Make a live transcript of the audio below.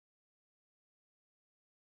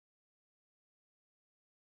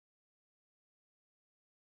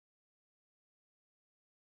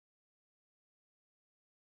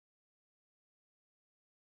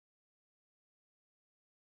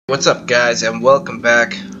What's up, guys, and welcome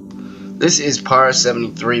back. This is Par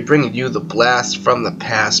 73 bringing you the blast from the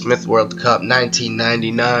past, Myth World Cup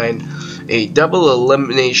 1999, a double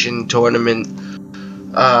elimination tournament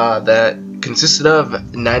that consisted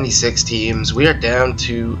of 96 teams. We are down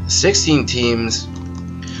to 16 teams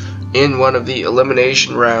in one of the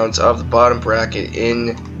elimination rounds of the bottom bracket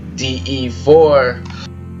in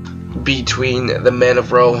DE4 between the Men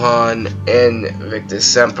of Rohan and Victus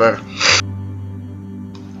Semper.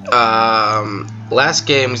 Last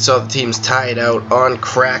game we saw the teams tied out on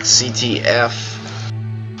cracked CTF.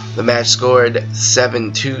 The match scored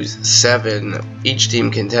 7-7, each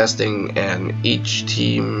team contesting, and each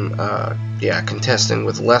team contesting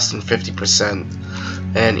with less than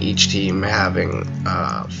 50%, and each team having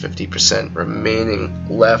 50% remaining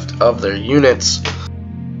left of their units.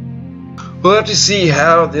 We'll have to see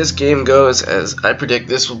how this game goes, as I predict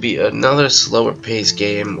this will be another slower pace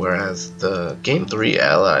game, whereas the Game 3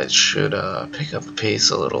 allies should pick up the pace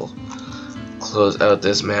a little, close out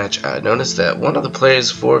this match. I noticed that one of the players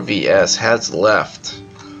for VS has left.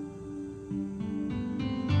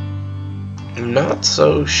 I'm not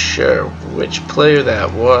so sure which player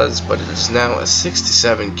that was, but it is now a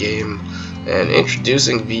 6-7 game, and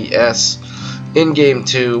introducing VS in Game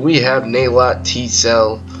 2, we have Naylot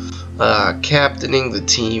T-Cell captaining the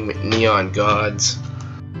team Neon Gods.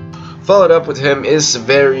 Followed up with him is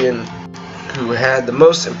Severian, who had the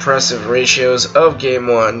most impressive ratios of Game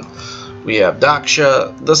 1. We have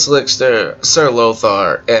Daksha, the Slickster, Sir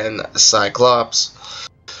Lothar, and Cyclops.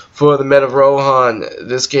 For the Men of Rohan,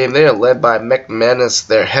 this game they are led by McManus,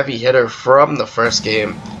 their heavy hitter from the first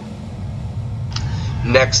game.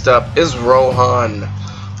 Next up is Rohan,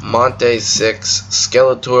 Monte 6,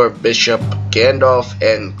 Skeletor, Bishop, Gandalf,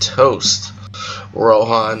 and Toast.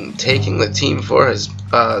 Rohan taking the team for his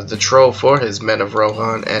the troll for his Men of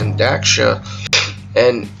Rohan, and Daksha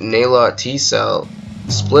and Naylot T-Cell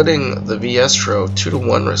splitting the VS tro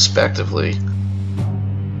 2-1 respectively.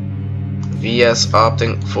 VS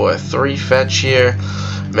opting for 3 fetch here,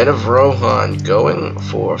 Men of Rohan going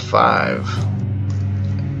for 5,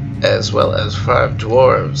 as well as 5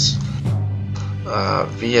 dwarves.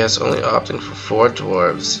 VS only opting for 4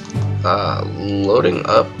 dwarves, loading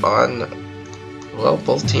up on, well,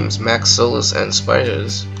 both teams, Max Solus and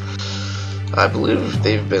Spiders. I believe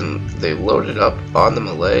they loaded up on the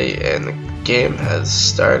melee and the game has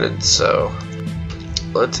started, so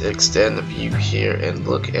let's extend the view here and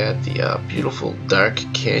look at the beautiful dark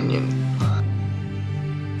canyon.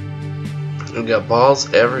 We got balls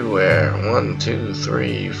everywhere, 1, 2,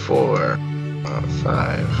 3, 4,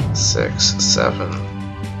 5, 6, 7,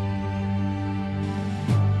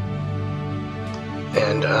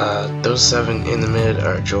 and those 7 in the mid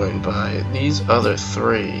are joined by these other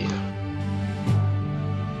 3.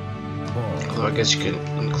 Although I guess you could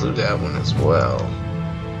include that one as well.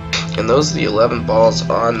 And those are the 11 balls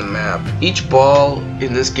on the map. Each ball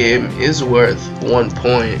in this game is worth 1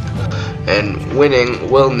 point, and winning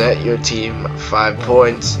will net your team 5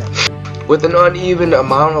 points. With an uneven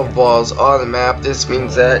amount of balls on the map, this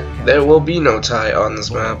means that there will be no tie on this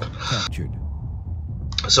map.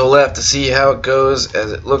 So we'll have to see how it goes,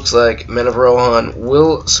 as it looks like Men of Rohan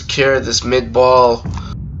will secure this mid ball,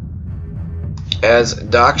 as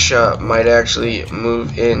Daksha might actually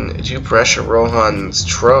move in to pressure Rohan's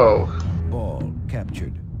tro. Ball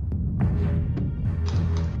captured.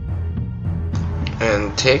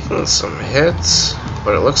 And taking some hits,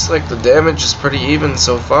 but it looks like the damage is pretty even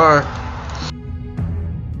so far.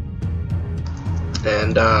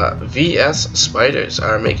 And VS Spiders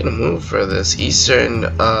are making a move for this eastern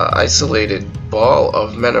isolated ball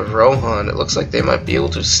of Men of Rohan. It looks like they might be able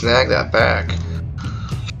to snag that back.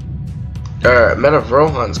 Men of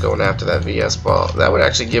Rohan's going after that VS ball. That would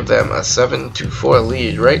actually give them a 7-4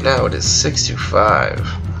 lead. Right now it is 6-5,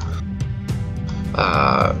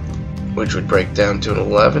 which would break down to an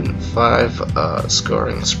 11-5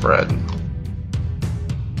 scoring spread.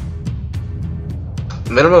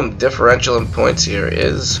 Minimum differential in points here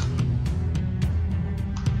is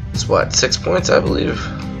what, 6 points, I believe.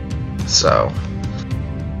 So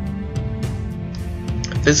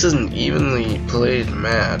this is an evenly played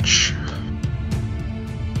match.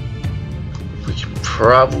 We can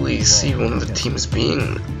probably see one of the teams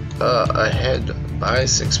being ahead by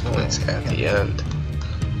 6 points at the end.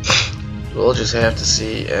 We'll just have to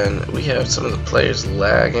see, and we have some of the players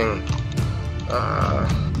lagging.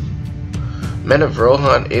 Men of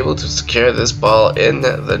Rohan able to secure this ball in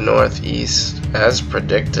the northeast as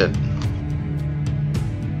predicted.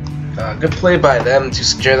 Good play by them to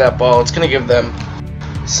secure that ball. It's going to give them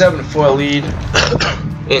 7-4 lead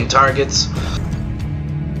in targets.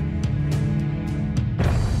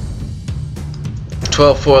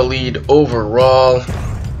 12-4 lead overall.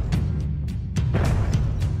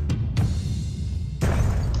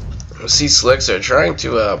 We see Slickster trying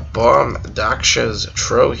to bomb Daksha's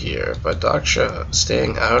Tro here, but Daksha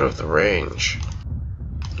staying out of the range.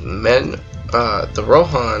 The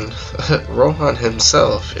Rohan, Rohan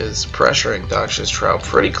himself is pressuring Daksha's Tro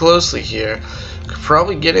pretty closely here. Could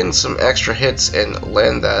probably get in some extra hits and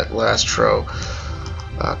land that last Tro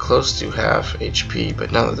close to half HP,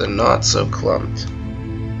 but now that they're not so clumped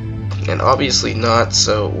and obviously not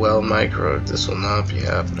so well microed, this will not be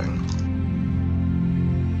happening.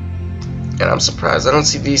 And I'm surprised I don't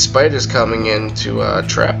see these spiders coming in to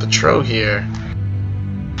trap the Tro here.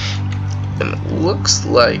 And it looks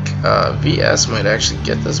like VS might actually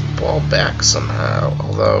get this ball back somehow,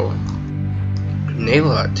 although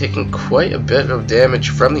Naylot taking quite a bit of damage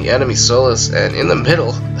from the enemy Solus, and in the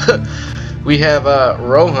middle we have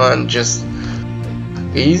Rohan just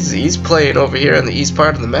he's playing over here in the east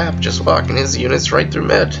part of the map, just walking his units right through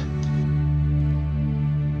mid.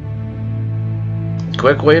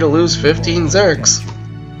 Quick way to lose 15 Zergs.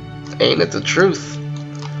 Ain't it the truth?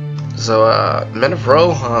 So Men of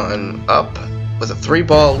Rohan up with a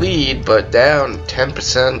 3-ball lead, but down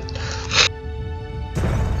 10%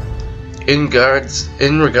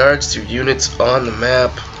 in regards to units on the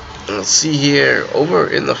map. And we'll see here,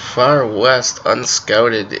 over in the far west,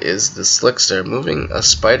 unscouted, is the Slickster moving a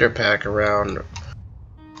spider pack around.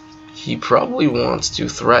 He probably wants to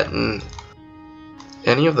threaten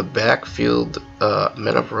any of the backfield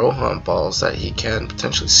Men of Rohan balls that he can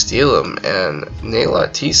potentially steal them, and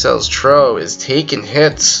Naylot T-Cell's Tro is taking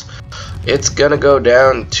hits. It's gonna go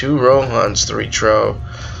down to Rohan's 3 Tro,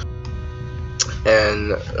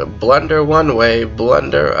 and blunder one way,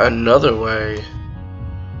 blunder another way,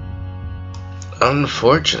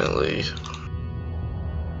 unfortunately.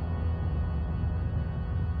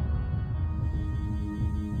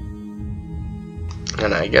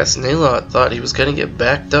 And I guess Naylot thought he was going to get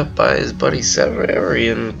backed up by his buddy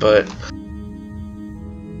Severian, but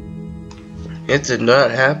it did not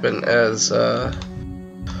happen, as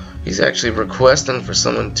he's actually requesting for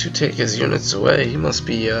someone to take his units away. He must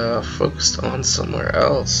be focused on somewhere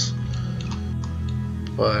else,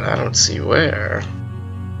 but I don't see where.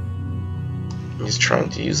 He's trying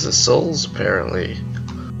to use the souls, apparently.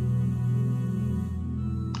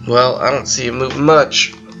 Well, I don't see him move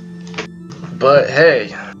much. But hey,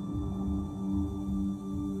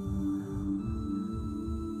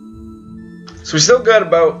 so we still got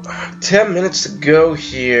about 10 minutes to go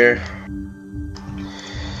here.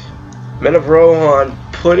 Men of Rohan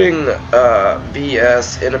putting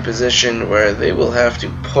VS in a position where they will have to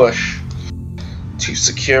push to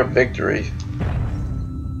secure victory.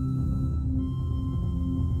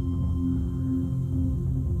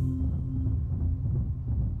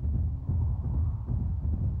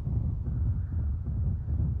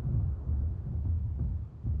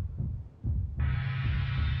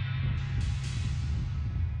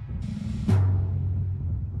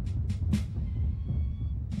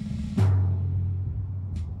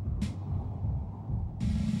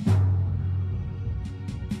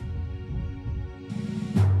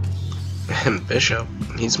 And Bishop,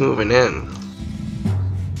 he's moving in.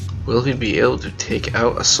 Will he be able to take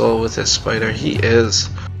out a soul with his spider? He is.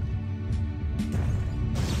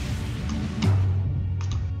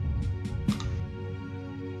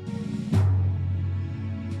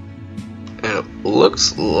 And it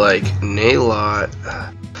looks like Naylot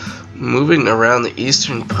moving around the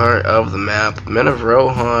eastern part of the map. Men of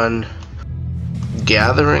Rohan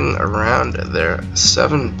gathering around their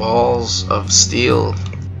 7 balls of steel.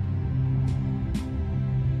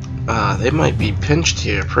 They might be pinched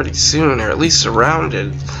here pretty soon, or at least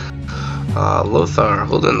surrounded. Lothar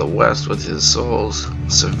holding the west with his souls.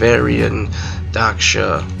 Severian,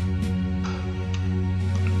 Daksha.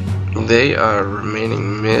 They are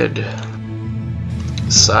remaining mid.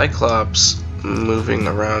 Cyclops moving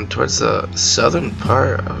around towards the southern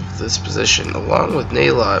part of this position, along with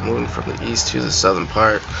Naylot moving from the east to the southern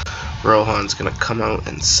part. Rohan's gonna come out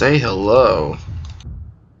and say hello.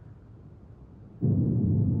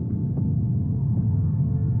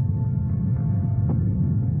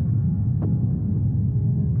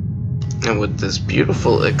 And with this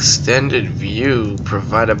beautiful extended view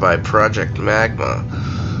provided by Project Magma,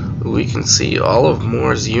 we can see all of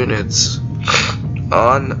Moore's units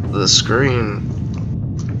on the screen.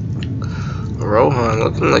 Rohan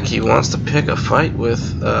looking like he wants to pick a fight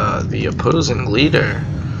with the opposing leader.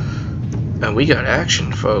 And we got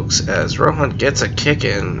action, folks, as Rohan gets a kick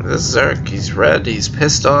in. This Zerk, he's red, he's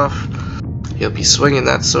pissed off. He'll be swinging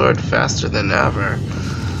that sword faster than ever.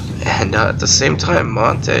 And at the same time,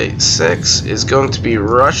 Monte 6 is going to be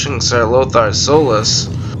rushing Sir Lothar Solus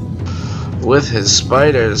with his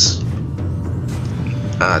spiders,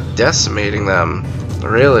 decimating them.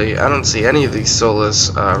 Really, I don't see any of these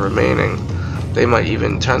Solus remaining. They might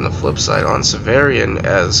even turn the flip side on Severian,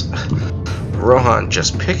 as Rohan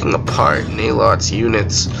just picking apart Nalot's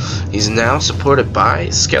units. He's now supported by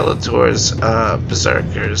Skeletor's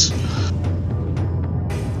Berserkers,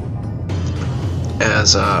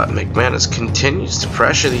 as McManus continues to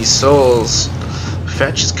pressure these souls.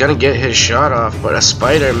 Fetch is gonna get his shot off, but a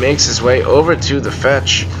spider makes his way over to the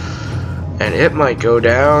Fetch, and it might go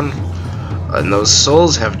down. And those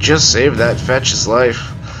souls have just saved that Fetch's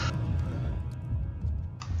life.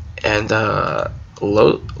 And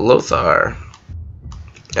Lothar,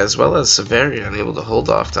 as well as Severian, able to hold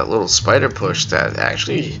off that little spider push that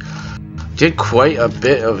actually did quite a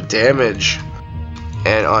bit of damage.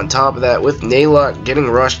 And on top of that, with Nalot getting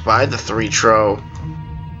rushed by the 3-tro,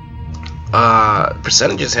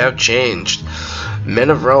 percentages have changed. Men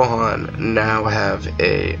of Rohan now have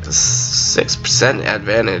a 6%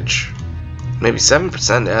 advantage, maybe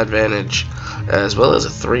 7% advantage, as well as a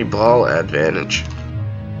 3-ball advantage.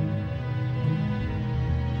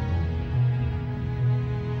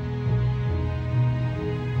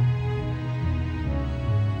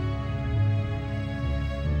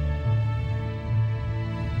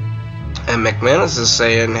 And McManus is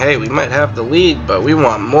saying, hey, we might have the lead, but we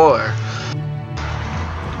want more.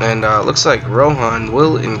 And looks like Rohan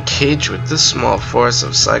will engage with this small force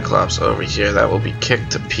of Cyclops over here. That will be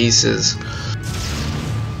kicked to pieces.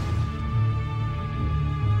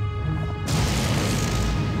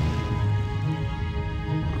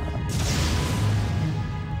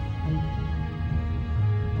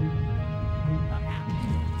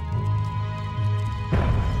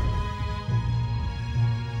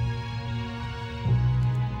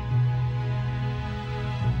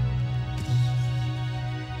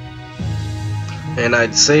 And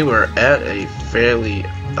I'd say we're at a fairly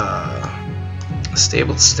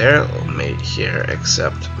stable stalemate here,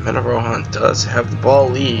 except Men of Rohan does have the ball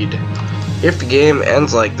lead. If the game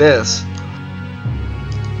ends like this,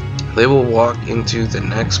 they will walk into the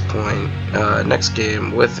next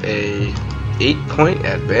game with a 8-point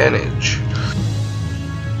advantage.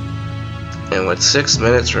 And with 6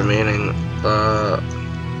 minutes remaining,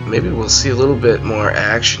 maybe we'll see a little bit more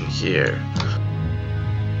action here,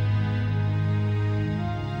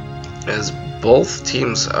 as both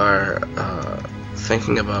teams are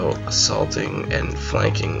thinking about assaulting and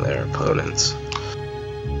flanking their opponents.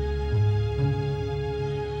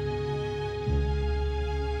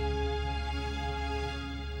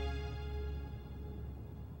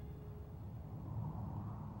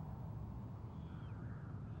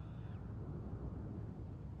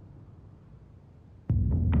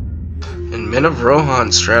 And Men of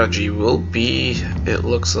Rohan's strategy will be, it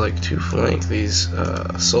looks like, to flank these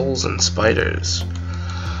souls and spiders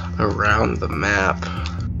around the map,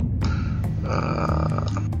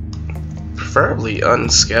 preferably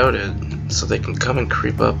unscouted, so they can come and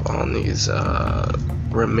creep up on these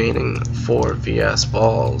remaining 4 VS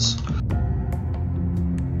balls.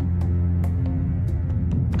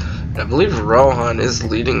 I believe Rohan is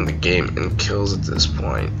leading the game in kills at this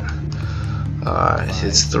point.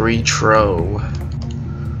 His 3-tro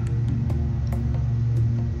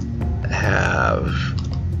have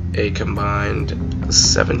a combined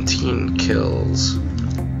 17 kills.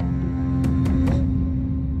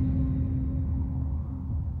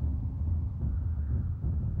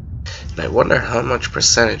 And I wonder how much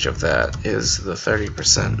percentage of that is the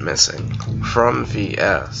 30% missing from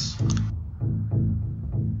VS.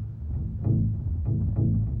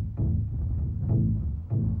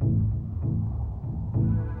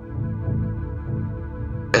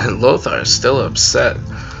 And Lothar is still upset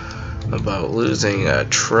about losing a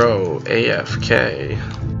Tro AFK.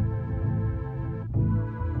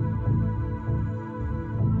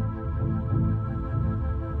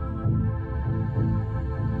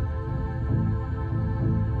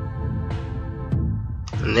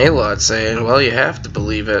 Nalot saying, well, you have to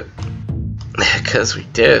believe it. Because we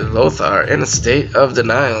did. Lothar in a state of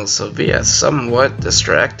denial, so VS somewhat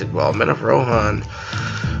distracted while Men of Rohan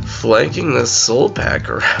flanking the soul pack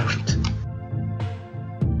around.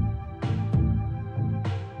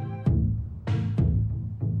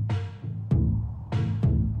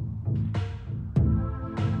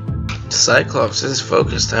 Cyclops is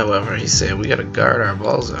focused, however. He's saying we gotta guard our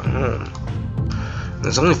balls at home.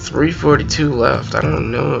 There's only 342 left. I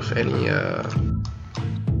don't know if any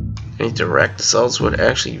direct assaults would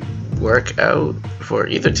actually work out for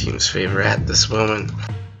either team's favor at this moment.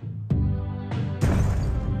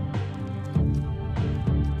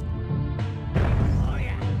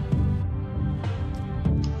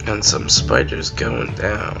 And some spiders going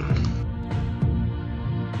down.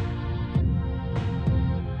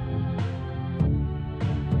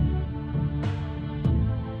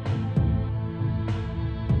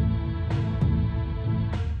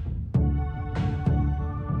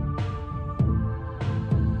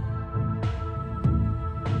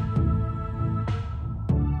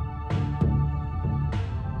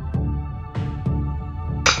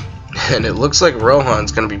 And it looks like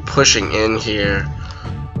Rohan's going to be pushing in here.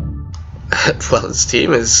 Well, his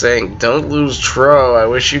team is saying, don't lose Tro, I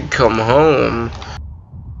wish you'd come home.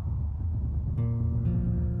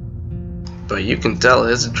 But you can tell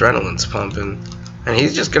his adrenaline's pumping. And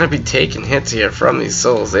he's just going to be taking hits here from these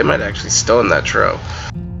souls. They might actually stone that Tro.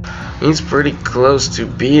 He's pretty close to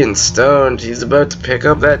being stoned. He's about to pick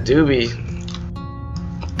up that doobie.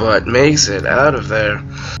 But makes it out of there.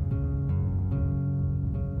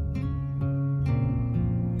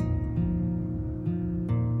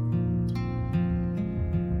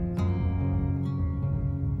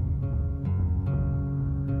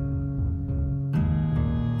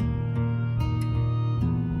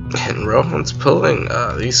 And Rohan's pulling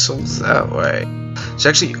these souls that way. It's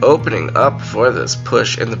actually opening up for this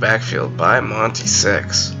push in the backfield by Monty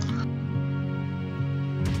 6.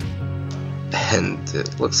 And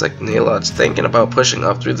it looks like Nalod's thinking about pushing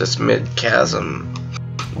up through this mid-chasm.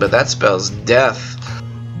 But that spells death.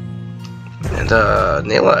 And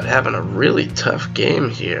Nalod having a really tough game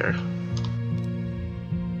here.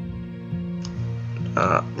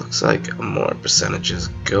 Looks like more percentages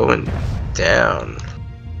going down.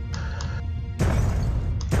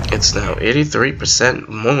 It's now 83%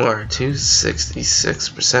 more to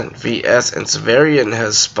 66% VS, and Severian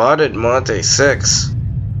has spotted Monte 6.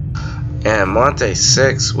 And Monte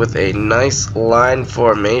 6 with a nice line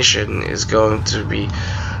formation is going to be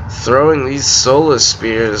throwing these Solar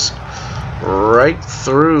Spears right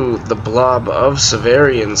through the blob of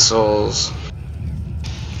Severian souls.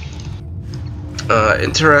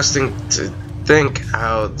 Interesting to think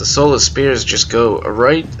how the Solar Spears just go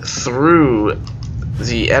right through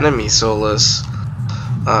the enemy Solus.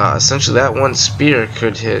 Essentially that one spear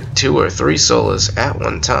could hit 2 or 3 Solus at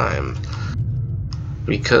one time,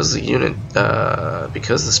 because the unit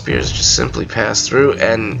because the spears just simply pass through.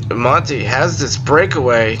 And Monty has this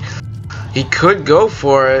breakaway. He could go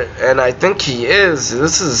for it, and I think he is.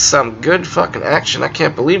 This is some good fucking action. I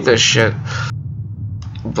can't believe this shit.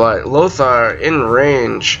 But Lothar in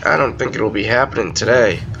range, I don't think it'll be happening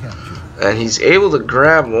today. And he's able to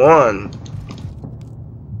grab one.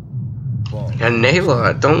 And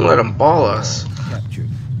Nalod, don't let him ball us.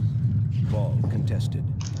 Ball contested.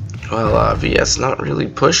 Well, VS not really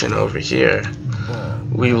pushing over here.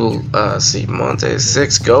 We will see Monte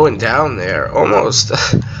 6 going down there, almost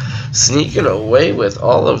sneaking away with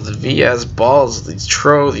all of the VS balls. These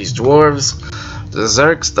Tro, these dwarves, the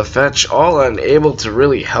Zerks, the Fetch, all unable to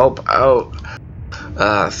really help out.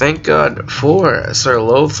 Thank God for Sir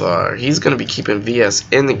Lothar. He's going to be keeping VS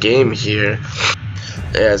in the game here.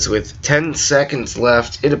 As with 10 seconds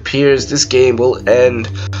left, it appears this game will end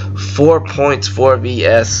 4 points for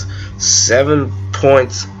VS, 7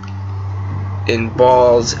 points in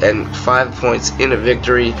balls, and 5 points in a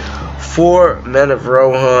victory for Men of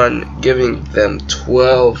Rohan, giving them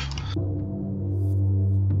 12.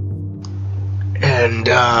 And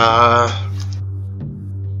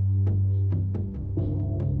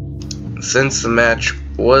since the match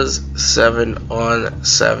was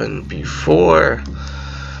 7-on-7 before,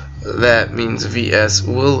 that means VS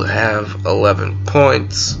will have 11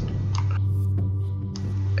 points,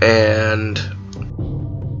 and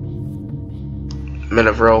Men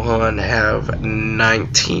of Rohan have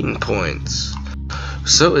 19 points.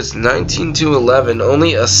 So it's 19-11,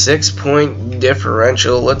 only a 6-point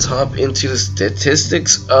differential. Let's hop into the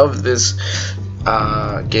statistics of this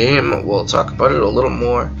game. We'll talk about it a little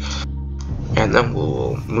more, and then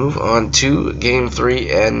we'll move on to Game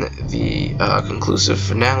 3 and the conclusive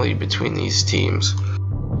finale between these teams.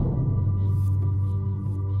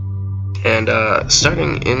 And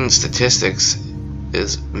starting in statistics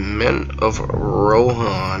is Men of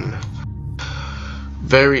Rohan.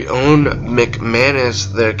 Very own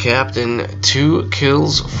McManus, their captain, 2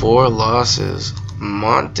 kills, 4 losses.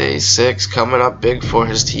 Monte 6 coming up big for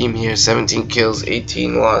his team here, 17 kills,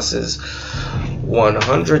 18 losses.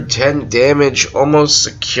 110 damage, almost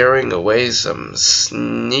securing away some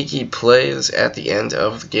sneaky plays at the end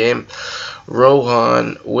of the game.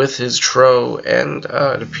 Rohan with his Tro, and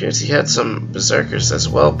it appears he had some Berserkers as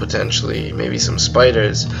well, potentially, maybe some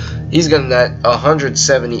Spiders. He's got that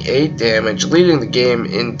 178 damage, leading the game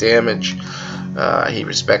in damage. He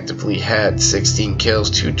respectively had 16 kills,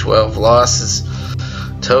 12 losses.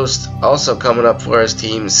 Toast also coming up for his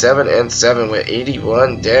team, 7 and 7 with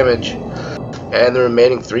 81 damage, and the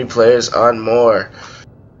remaining 3 players on more.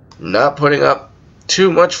 Not putting up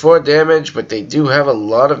too much for damage, but they do have a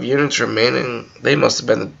lot of units remaining. They must have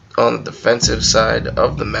been on the defensive side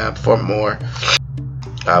of the map for more.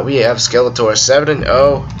 We have Skeletor 7 and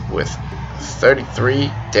 0 with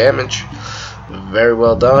 33 damage. Very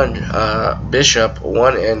well done. Bishop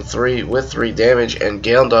 1 and 3 with 3 damage, and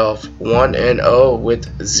Gandalf 1 and 0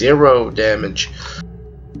 with 0 damage.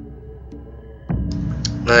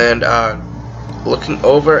 And looking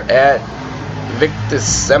over at Victus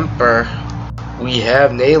Semper, we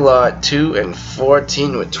have Naylot 2 and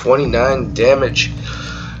 14 with 29 damage.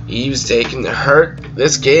 He was taking the hurt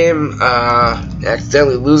this game,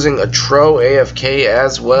 accidentally losing a Tro AFK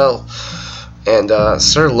as well. And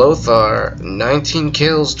Sir Lothar, 19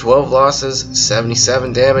 kills, 12 losses,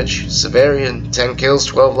 77 damage. Severian, 10 kills,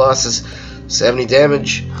 12 losses, 70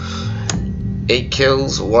 damage. 8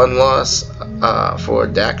 kills, 1 loss for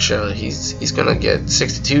Daksha. He's gonna get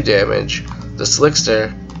 62 damage. The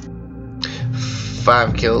Slickster,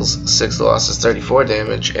 5 kills, 6 losses, 34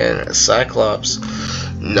 damage. And Cyclops,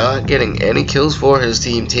 not getting any kills for his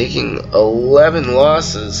team, taking 11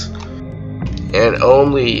 losses and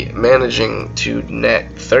only managing to net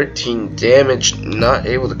 13 damage, not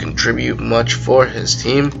able to contribute much for his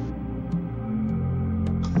team.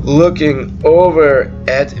 Looking over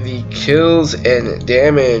at the kills and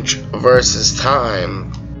damage versus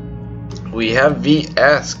time, we have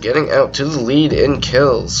VS getting out to the lead in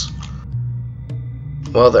kills.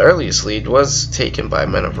 Well, the earliest lead was taken by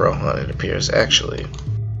Men of Rohan, it appears, actually.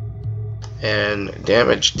 And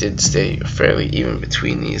damage did stay fairly even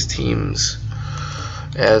between these teams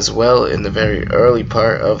as well in the very early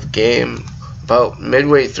part of the game. About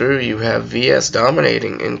midway through, you have VS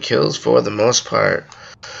dominating in kills for the most part,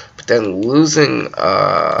 but then losing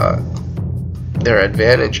their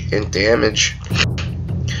advantage in damage,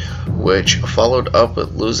 which followed up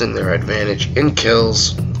with losing their advantage in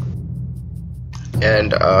kills.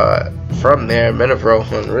 And from there, Men of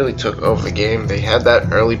Rohan really took over the game. They had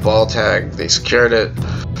that early ball tag, they secured it,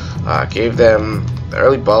 gave them the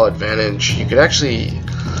early ball advantage. You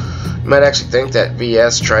might actually think that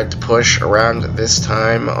VS tried to push around this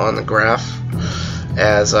time on the graph,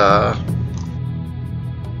 as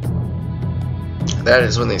that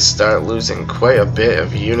is when they start losing quite a bit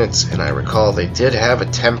of units. And I recall they did have a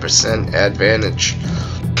 10% advantage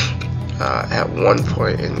at one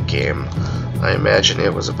point in the game. I imagine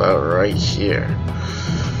it was about right here.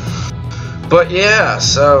 But yeah,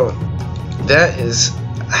 so that is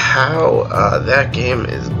how that game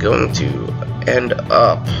is going to end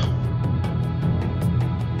up.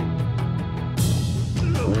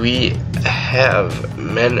 We have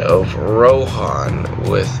Men of Rohan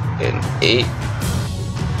with an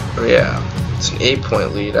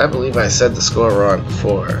 8-point lead. I believe I said the score wrong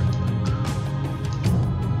before.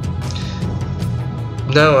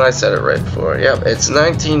 No, I said it right before. Yep, it's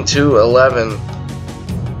 19-11.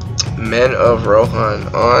 Men of Rohan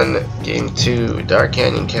on game 2. Dark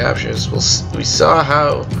Canyon captures. We saw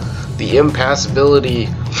how the impassability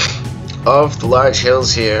of the large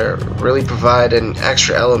hills here really provide an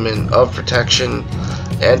extra element of protection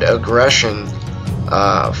and aggression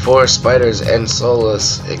for spiders and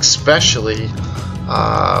Solus, especially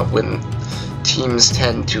when teams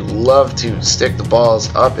tend to love to stick the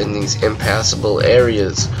balls up in these impassable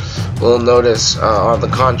areas. We'll notice on the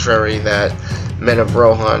contrary that Men of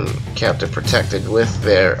Rohan kept it protected with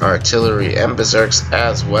their artillery and berserks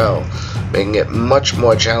as well, making it much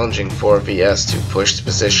more challenging for VS to push the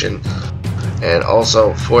position, and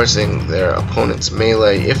also forcing their opponent's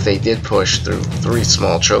melee if they did push through 3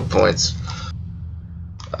 small choke points.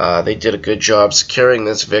 They did a good job securing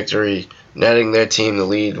this victory, netting their team the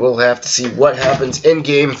lead. We'll have to see what happens in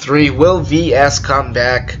game 3. Will VS come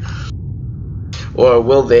back, or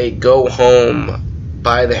will they go home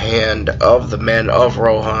by the hand of the Men of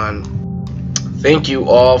Rohan? Thank you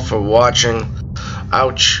all for watching.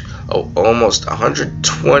 Ouch. Oh, almost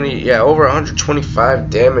 120, yeah, over 125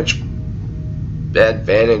 damage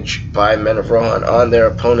advantage by Men of Rohan on their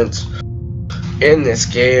opponents in this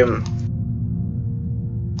game.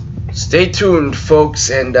 Stay tuned, folks,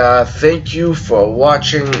 and thank you for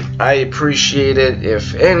watching. I appreciate it.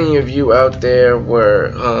 If any of you out there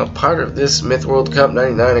were part of this Myth World Cup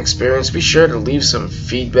 99 experience, be sure to leave some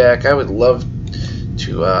feedback. I would love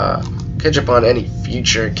to catch up on any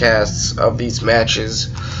future casts of these matches,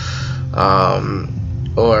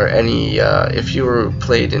 or any if you were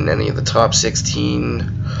played in any of the top 16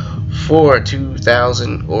 for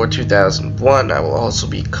 2000 or 2001. I will also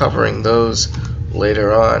be covering those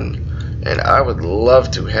later on and I would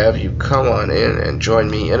love to have you come on in and join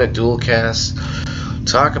me in a dual cast,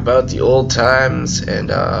 talk about the old times,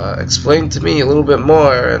 and explain to me a little bit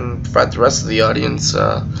more, and provide the rest of the audience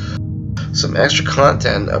some extra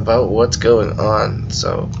content about what's going on.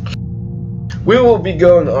 So we will be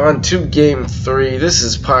going on to game 3. This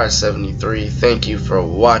is Par 73. Thank you for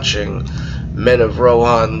watching. Men of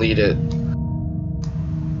Rohan lead it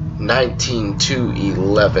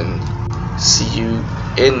 19-11. See you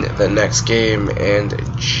in the next game, and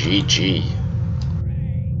GG.